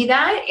it be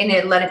that,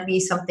 and let it be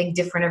something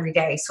different every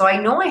day. So I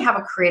know I have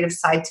a creative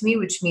side to me,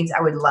 which means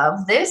I would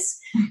love this.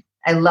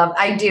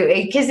 I do,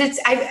 because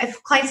I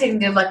have clients saying,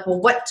 they're like, well,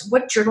 what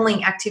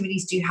journaling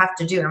activities do you have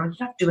to do? And I'm like, you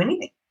don't have to do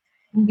anything.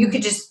 You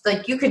could just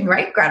you can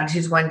write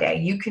gratitudes one day.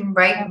 You can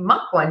write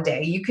muck one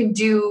day. You can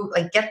do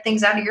get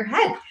things out of your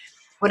head,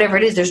 whatever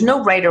it is. There's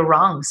no right or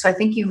wrong. So I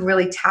think you've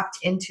really tapped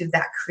into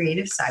that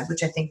creative side,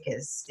 which I think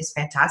is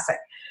fantastic.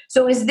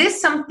 So is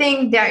this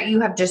something that you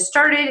have just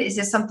started? Is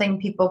this something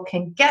people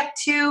can get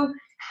to?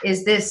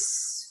 Is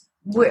this,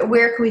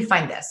 where can we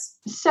find this?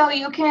 So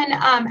you can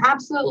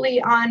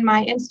absolutely on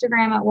my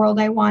Instagram at World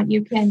I Want,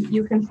 you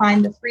can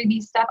find the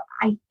freebie stuff.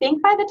 I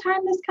think by the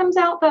time this comes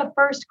out, the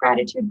first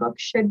gratitude book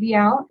should be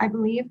out, I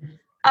believe.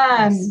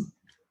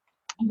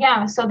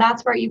 Yeah, so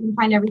that's where you can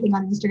find everything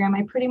on Instagram.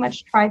 I pretty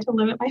much try to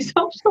limit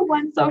myself to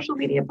one social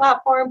media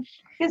platform,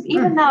 because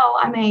even though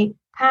I'm a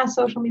past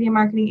social media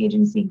marketing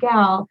agency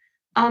gal,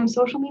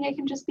 social media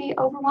can just be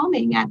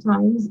overwhelming at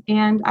times,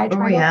 and I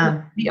try not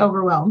to be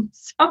overwhelmed.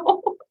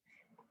 So.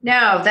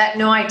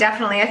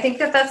 I think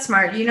that's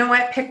smart. You know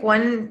what? Pick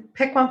one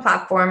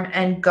platform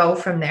and go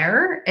from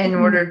there in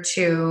order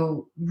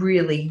to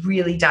really,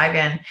 really dive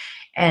in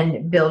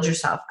and build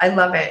yourself. I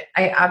love it.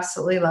 I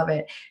absolutely love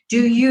it.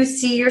 Do you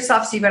see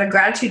yourself, so you've got a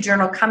gratitude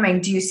journal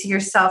coming, do you see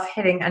yourself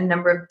hitting a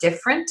number of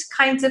different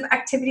kinds of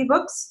activity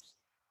books?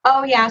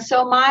 Oh yeah.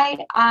 So my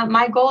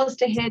goal is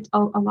to hit a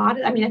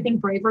lot of, I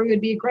think bravery would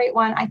be a great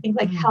one. I think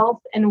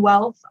health and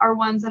wealth are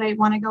ones that I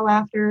want to go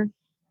after.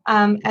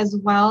 As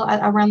well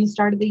around the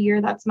start of the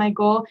year. That's my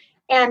goal.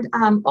 And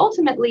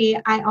ultimately,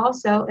 I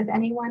also, if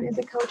anyone is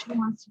a coach who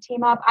wants to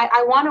team up,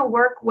 I want to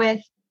work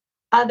with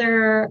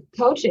other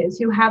coaches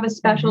who have a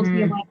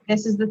specialty of like,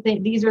 this is the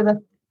thing, these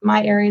are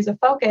my areas of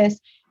focus.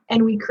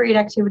 And we create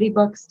activity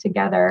books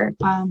together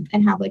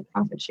and have like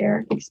profit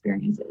share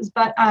experiences.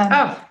 But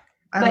I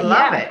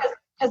love it.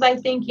 Because I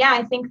think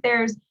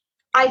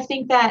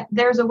that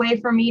there's a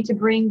way for me to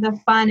bring the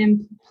fun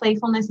and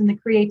playfulness and the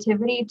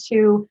creativity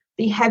to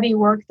the heavy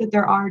work that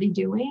they're already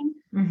doing,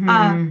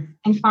 and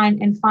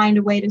find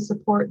a way to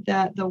support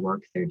the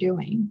work they're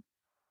doing.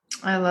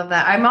 I love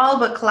that. I'm all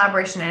about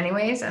collaboration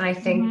anyways. And I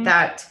think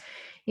that,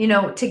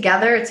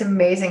 together, it's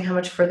amazing how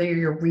much further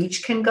your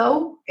reach can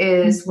go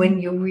is when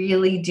you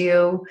really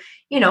do,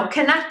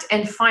 connect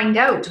and find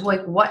out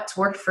like what's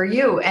worked for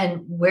you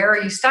and where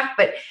are you stuck.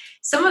 But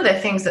some of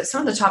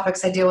the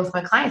topics I deal with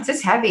my clients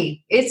is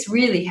heavy. It's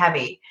really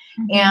heavy.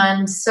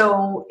 And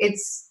so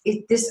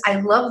I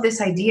love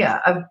this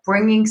idea of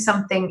bringing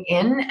something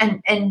in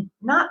and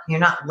you're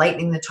not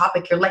lightening the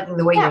topic, you're lightening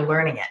the way Yeah. you're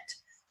learning it.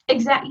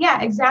 Exactly.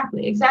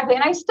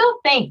 And I still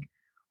think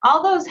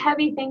all those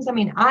heavy things, I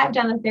mean, I've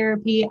done the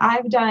therapy,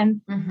 I've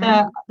done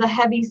the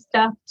heavy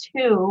stuff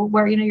too,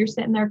 where, you're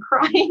sitting there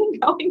crying,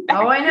 going back.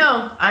 Oh, I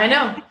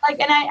know. Like,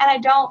 and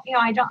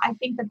I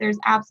think that there's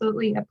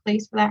absolutely a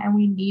place for that, and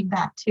we need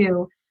that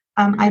too.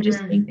 I just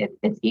think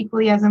it's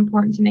equally as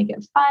important to make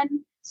it fun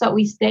so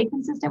we stay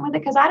consistent with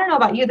it. Cause I don't know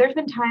about you, there's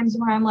been times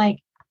where I'm like,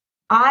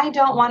 I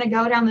don't want to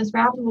go down this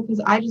rabbit hole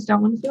because I just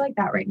don't want to feel like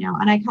that right now.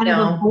 And I kind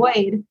of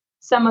avoid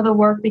some of the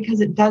work because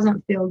it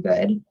doesn't feel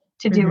good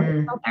to do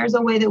it. So there's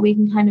a way that we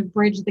can kind of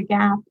bridge the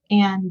gap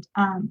and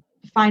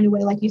find a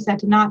way, like you said,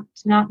 to not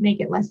make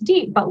it less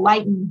deep, but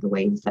lighten the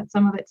ways that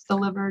some of it's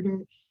delivered,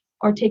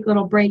 or take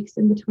little breaks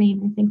in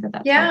between. I think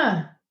that's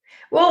helpful.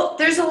 Well,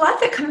 there's a lot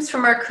that comes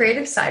from our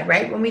creative side,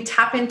 right? When we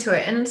tap into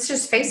it, and let's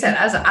just face it,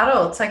 as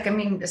adults, like, I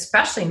mean,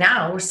 especially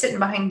now, we're sitting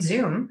behind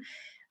Zoom.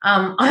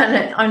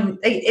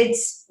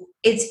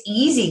 It's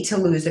easy to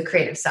lose the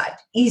creative side,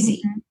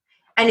 easy.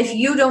 And if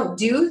you don't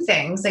do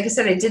things, like I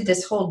said, I did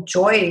this whole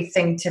joy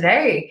thing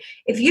today.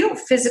 If you don't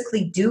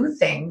physically do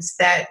things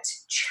that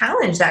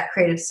challenge that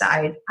creative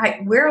side,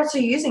 where else are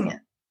you using it?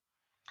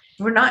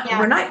 We're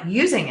not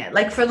using it.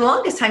 Like, for the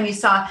longest time, you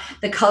saw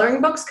the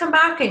coloring books come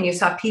back and you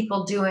saw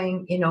people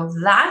doing,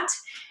 that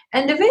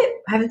end of it.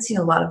 I haven't seen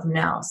a lot of them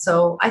now.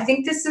 So I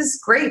think this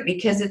is great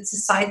because it's a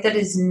side that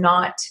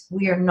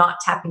we are not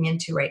tapping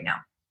into right now.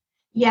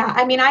 Yeah.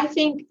 I mean, I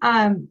think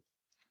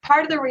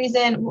part of the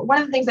reason,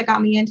 one of the things that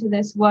got me into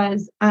this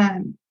was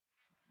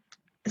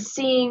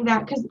seeing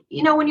that, because,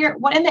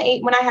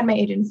 when I had my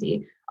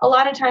agency, a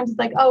lot of times it's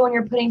like, oh, when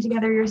you're putting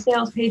together your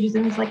sales pages,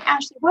 and it's like,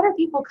 Ashley, what are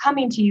people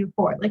coming to you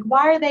for? Like,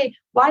 why do they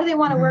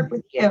want to work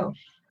with you?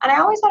 And I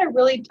always had a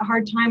really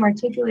hard time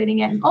articulating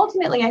it. And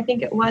ultimately, I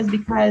think it was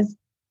because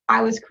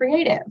I was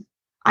creative.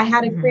 I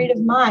had a creative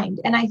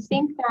mind. And I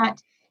think that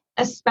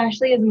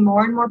especially as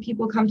more and more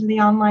people come to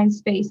the online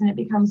space and it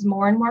becomes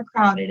more and more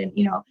crowded, and,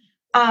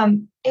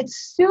 it's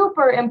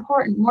super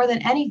important more than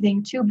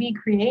anything to be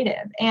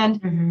creative.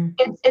 And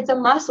it's a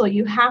muscle.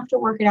 You have to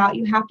work it out.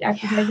 You have to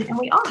exercise it. And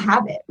we all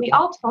have it. We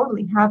all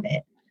totally have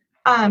it.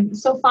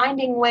 So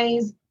finding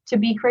ways to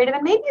be creative,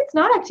 and maybe it's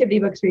not activity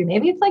books for you.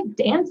 Maybe it's like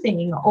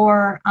dancing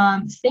or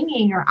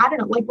singing, or I don't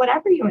know, like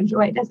whatever you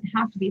enjoy. It doesn't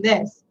have to be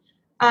this.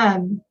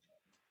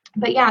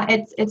 But yeah,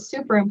 it's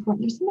super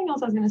important. There's something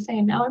else I was going to say.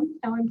 Now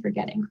I'm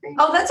forgetting.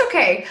 Oh, that's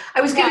okay.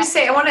 I was going to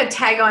say, I want to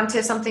tag on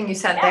to something you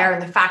said there,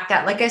 and the fact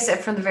that, like I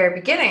said, from the very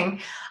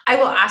beginning, I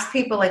will ask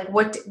people, like,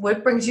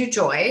 what brings you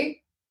joy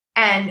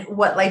and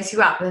what lights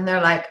you up? And they're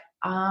like,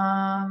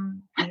 I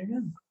don't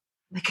know.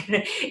 Like,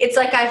 it's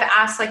like I've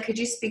asked, like, could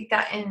you speak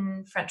that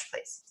in French,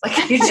 please? Like,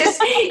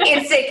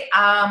 it's like,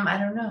 I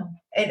don't know.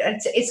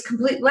 It's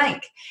complete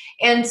blank.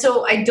 And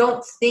so I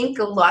don't think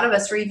a lot of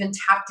us are even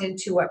tapped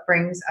into what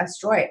brings us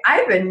joy.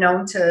 I've been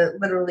known to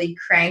literally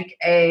crank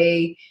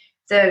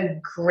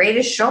the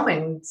Greatest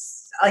Showman,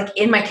 like,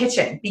 in my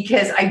kitchen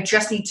because I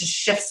just need to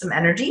shift some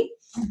energy.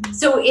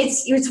 So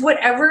it's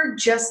whatever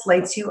just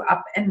lights you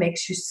up and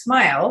makes you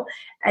smile.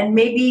 And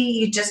maybe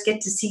you just get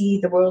to see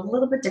the world a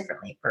little bit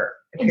differently for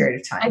a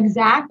period of time.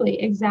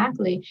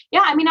 Exactly.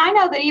 Yeah. I mean, I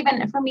know that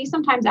even for me,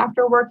 sometimes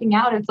after working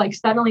out, it's like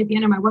suddenly at the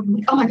end of my work, I'm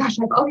like, oh my gosh,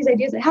 I have all these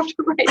ideas. I have to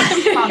write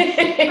them down.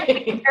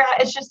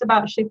 It's just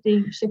about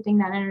shifting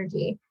that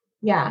energy.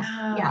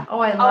 Yeah.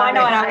 Oh, I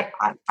know.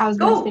 And I was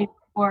going to say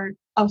before.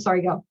 Oh,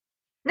 sorry, go.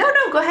 No,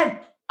 go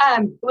ahead.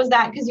 Was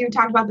that because you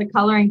talked about the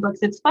coloring books?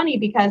 It's funny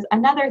because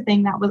another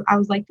thing I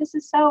was like, this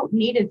is so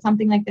needed.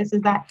 Something like this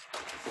is that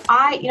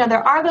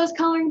there are those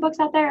coloring books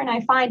out there, and I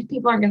find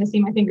people aren't going to see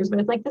my fingers, but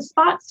it's like the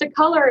spots to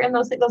color in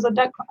those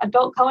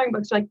adult coloring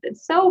books are like,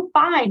 it's so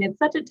fine. It's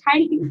such a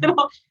tiny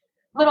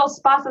little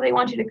spots that they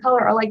want you to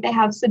color, or like they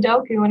have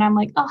Sudoku, and I'm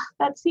like, oh,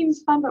 that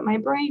seems fun, but my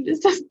brain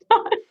just does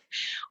not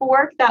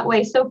work that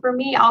way. So for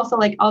me, also,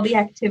 like all the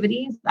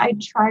activities, I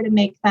try to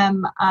make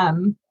them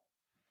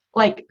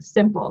like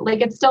simple.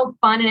 Like it's still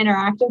fun and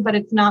interactive, but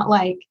it's not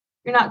like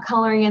you're not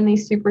coloring in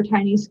these super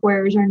tiny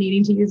squares or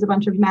needing to use a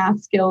bunch of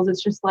math skills.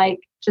 It's just like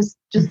just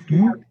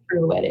work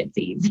through it. It's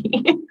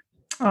easy.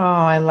 Oh,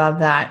 I love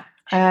that.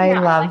 I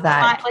love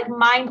that. Like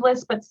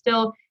mindless, but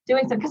still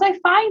doing something. Because I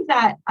find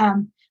that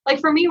like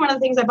for me, one of the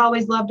things I've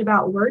always loved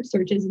about word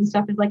searches and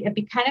stuff is like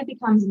it kind of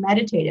becomes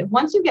meditative.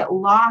 Once you get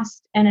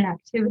lost in an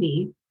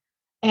activity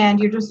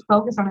and you're just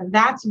focused on it,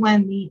 that's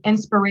when the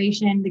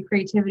inspiration, the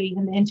creativity,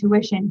 and the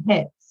intuition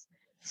hits.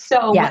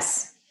 So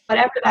yes,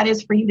 whatever that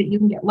is for you that you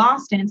can get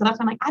lost in. And so that's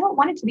why I'm like, I don't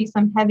want it to be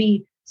some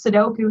heavy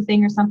Sudoku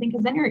thing or something,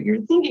 because then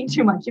you're thinking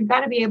too much. You've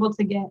got to be able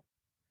to get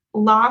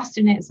lost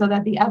in it so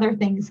that the other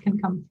things can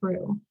come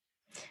through.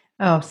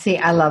 Oh, see,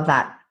 I love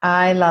that.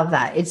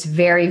 It's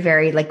very,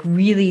 very like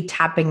really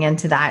tapping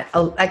into that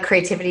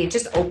creativity. It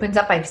just opens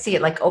up. I see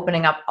it like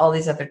opening up all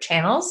these other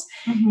channels.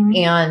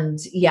 And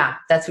yeah,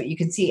 that's what you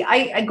can see.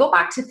 I go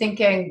back to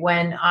thinking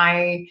when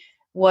I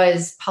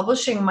was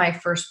publishing my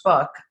first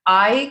book,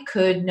 I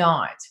could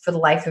not for the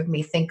life of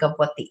me think of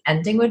what the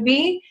ending would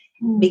be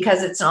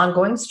because it's an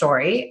ongoing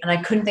story and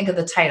I couldn't think of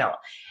the title.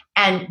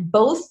 And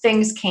both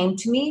things came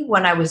to me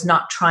when I was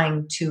not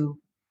trying to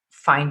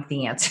find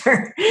the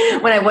answer.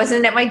 When I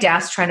wasn't at my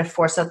desk trying to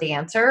force out the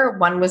answer,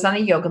 one was on a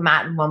yoga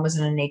mat and one was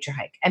in a nature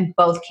hike, and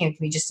both came to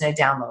me just in a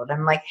download.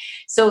 I'm like,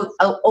 so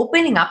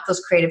opening up those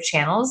creative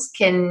channels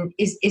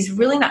is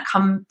really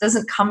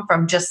doesn't come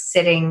from just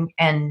sitting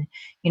and,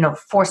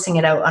 forcing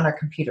it out on our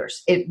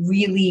computers. It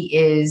really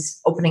is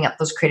opening up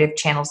those creative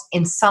channels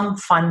in some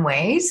fun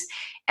ways.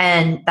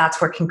 And that's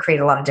where it can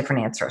create a lot of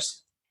different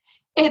answers.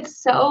 It's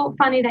so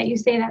funny that you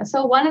say that.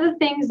 So one of the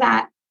things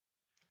that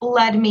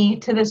led me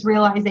to this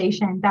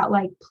realization that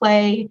like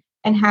play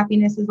and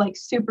happiness is like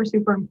super,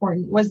 super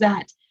important was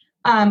that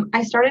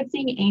I started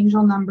seeing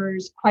angel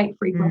numbers quite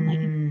frequently.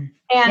 And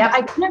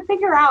I couldn't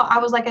figure out, I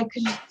was like, I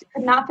could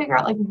not figure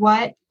out like,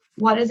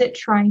 what is it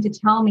trying to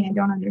tell me? I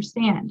don't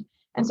understand.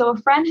 And so a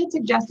friend had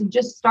suggested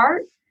just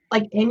start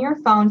like in your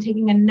phone,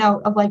 taking a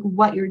note of like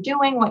what you're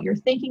doing, what you're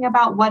thinking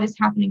about, what is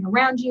happening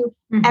around you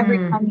every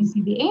time you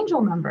see the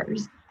angel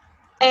numbers.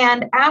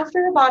 And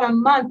after about a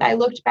month, I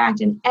looked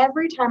back and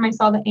every time I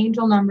saw the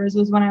angel numbers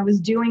was when I was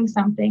doing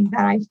something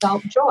that I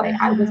felt joy.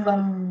 I was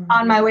like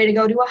on my way to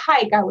go to a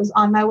hike. I was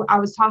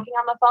talking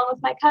on the phone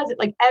with my cousin.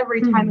 Like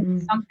every time it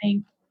was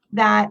something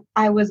that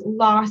I was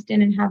lost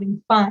in and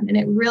having fun. And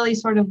it really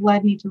sort of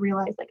led me to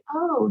realize like,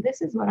 oh,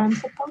 this is what I'm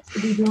supposed to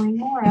be doing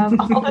more of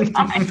all the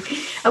time.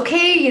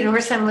 Okay,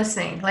 universe, I'm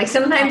listening. Like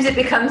sometimes it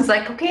becomes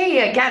like,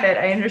 okay, I get it.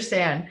 I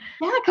understand.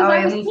 Yeah, because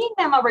I was seeing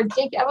them a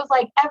ridiculous. I was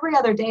like every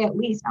other day at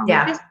least. I was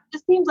like,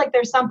 this seems like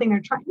there's something they're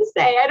trying to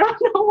say. I don't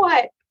know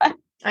what.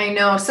 I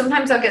know.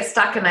 Sometimes I'll get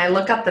stuck and I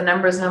look up the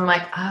numbers and I'm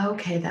like, oh,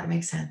 okay, that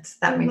makes sense.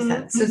 That makes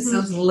sense. So it's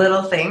those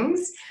little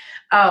things.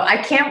 Oh, I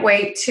can't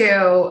wait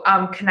to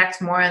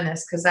connect more on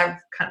this because I've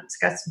kind of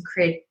got some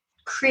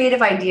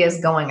creative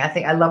ideas going. I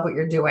think I love what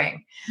you're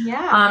doing.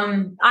 Yeah.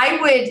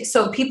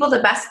 So people,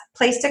 the best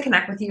place to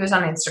connect with you is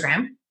on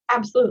Instagram.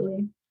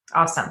 Absolutely.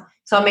 Awesome.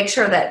 So I'll make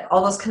sure that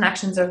all those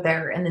connections are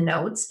there in the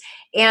notes.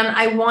 And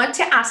I want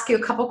to ask you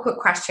a couple quick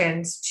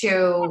questions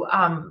to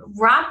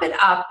wrap it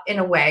up in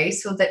a way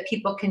so that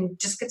people can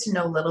just get to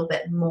know a little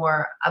bit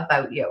more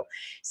about you.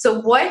 So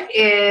what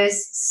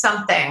is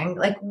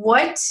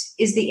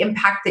the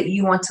impact that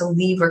you want to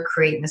leave or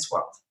create in this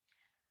world?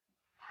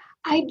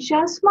 I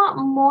just want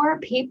more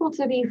people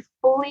to be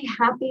fully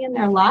happy in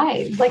their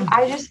lives. Like,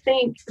 I just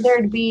think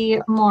there'd be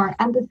more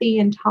empathy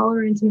and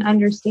tolerance and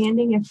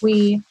understanding and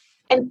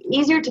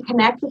easier to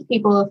connect with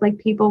people if like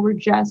people were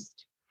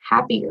just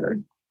happier.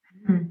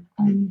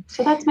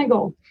 So that's my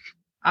goal.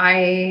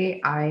 I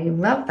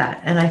love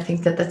that. And I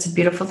think that that's a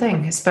beautiful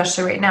thing,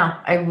 especially right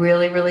now. I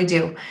really, really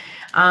do.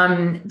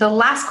 The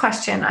last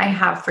question I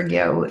have for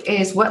you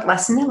is, what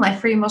lesson in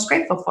life are you most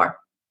grateful for?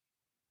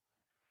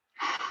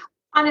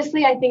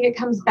 Honestly, I think it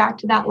comes back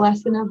to that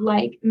lesson of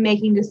like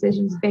making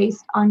decisions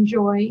based on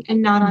joy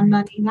and not on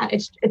money. Not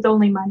it's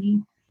only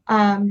money.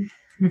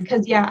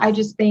 Because I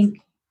just think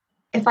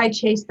if I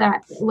chased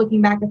that,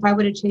 looking back, if I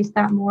would have chased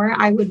that more,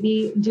 I would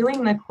be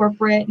doing the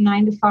corporate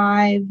 9 to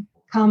 5,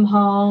 come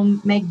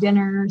home, make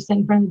dinner, sit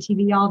in front of the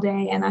TV all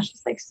day. And that's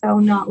just like so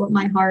not what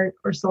my heart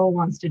or soul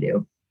wants to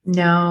do.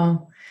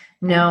 No.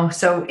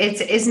 So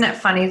isn't it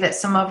funny that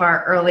some of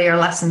our earlier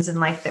lessons in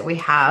life that we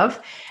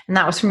have, and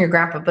that was from your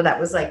grandpa, but that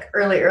was like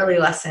early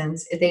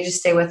lessons, they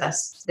just stay with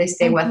us. They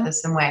stay with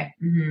us in a way.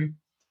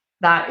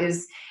 That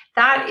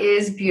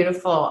is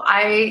beautiful.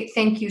 I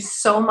thank you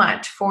so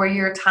much for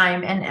your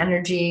time and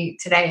energy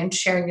today and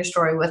sharing your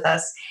story with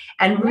us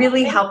and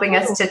really helping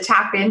us to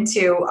tap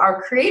into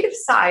our creative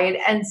side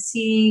and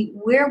see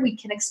where we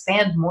can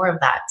expand more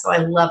of that. So I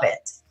love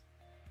it.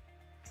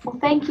 Well,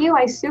 thank you.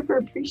 I super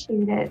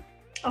appreciate it.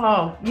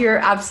 Oh, you're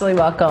absolutely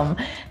welcome.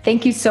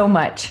 Thank you so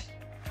much.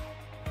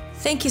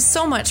 Thank you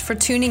so much for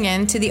tuning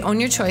in to the Own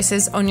Your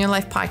Choices, Own Your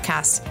Life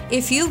podcast.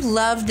 If you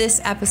loved this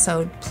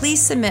episode,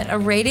 please submit a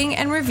rating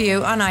and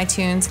review on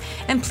iTunes,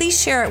 and please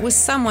share it with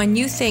someone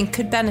you think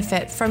could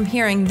benefit from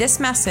hearing this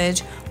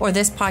message or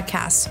this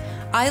podcast.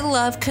 I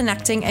love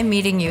connecting and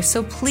meeting you,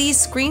 so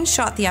please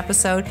screenshot the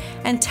episode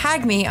and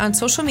tag me on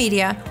social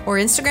media or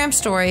Instagram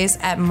stories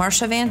at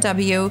Marsha Van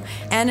W.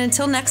 And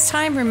until next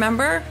time,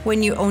 remember,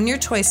 when you own your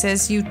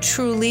choices, you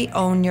truly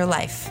own your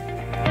life.